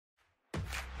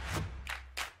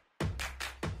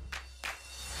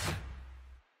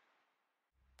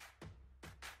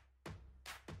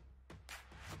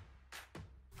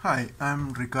Hi,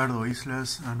 I'm Ricardo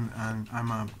Islas, and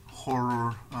I'm a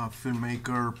horror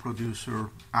filmmaker, producer,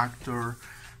 actor.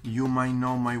 You might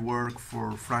know my work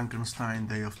for Frankenstein,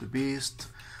 Day of the Beast,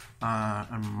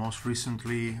 and most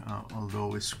recently,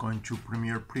 although it's going to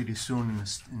premiere pretty soon in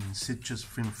Sitges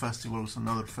film festivals and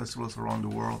other festivals around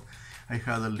the world, I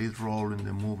had a lead role in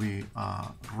the movie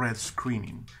Red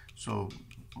Screening, so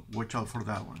watch out for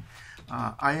that one.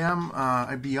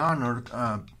 I'd be honored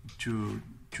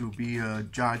to be a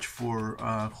judge for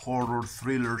horror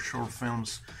thriller short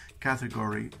films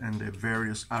category in the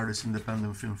various Artists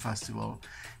Independent Film Festival.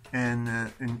 And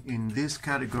in this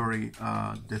category,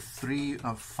 the three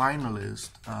finalists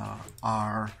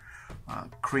are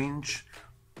Cringe,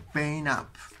 Pain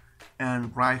Up,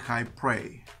 and Right High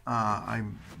Prey.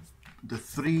 The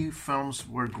three films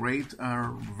were great,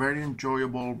 are very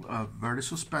enjoyable, very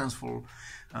suspenseful.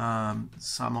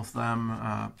 Some of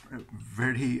them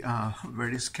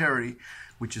very scary,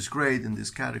 which is great in this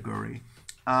category.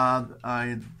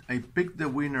 I picked the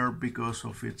winner because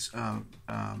of its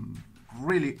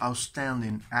really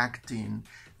outstanding acting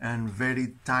and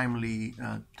very timely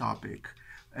topic,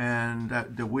 and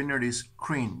the winner is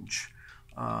Cringe.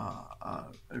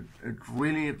 It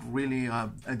really,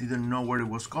 I didn't know where it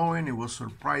was going. It was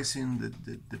surprising.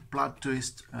 The plot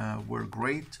twists were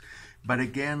great, but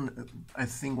again, I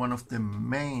think one of the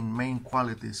main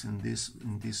qualities in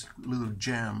this little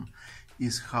gem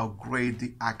is how great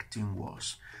the acting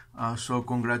was. So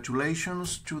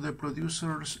congratulations to the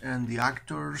producers and the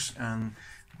actors and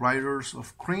writers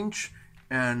of Cringe,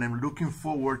 and I'm looking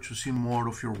forward to see more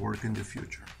of your work in the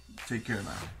future. Take care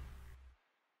now.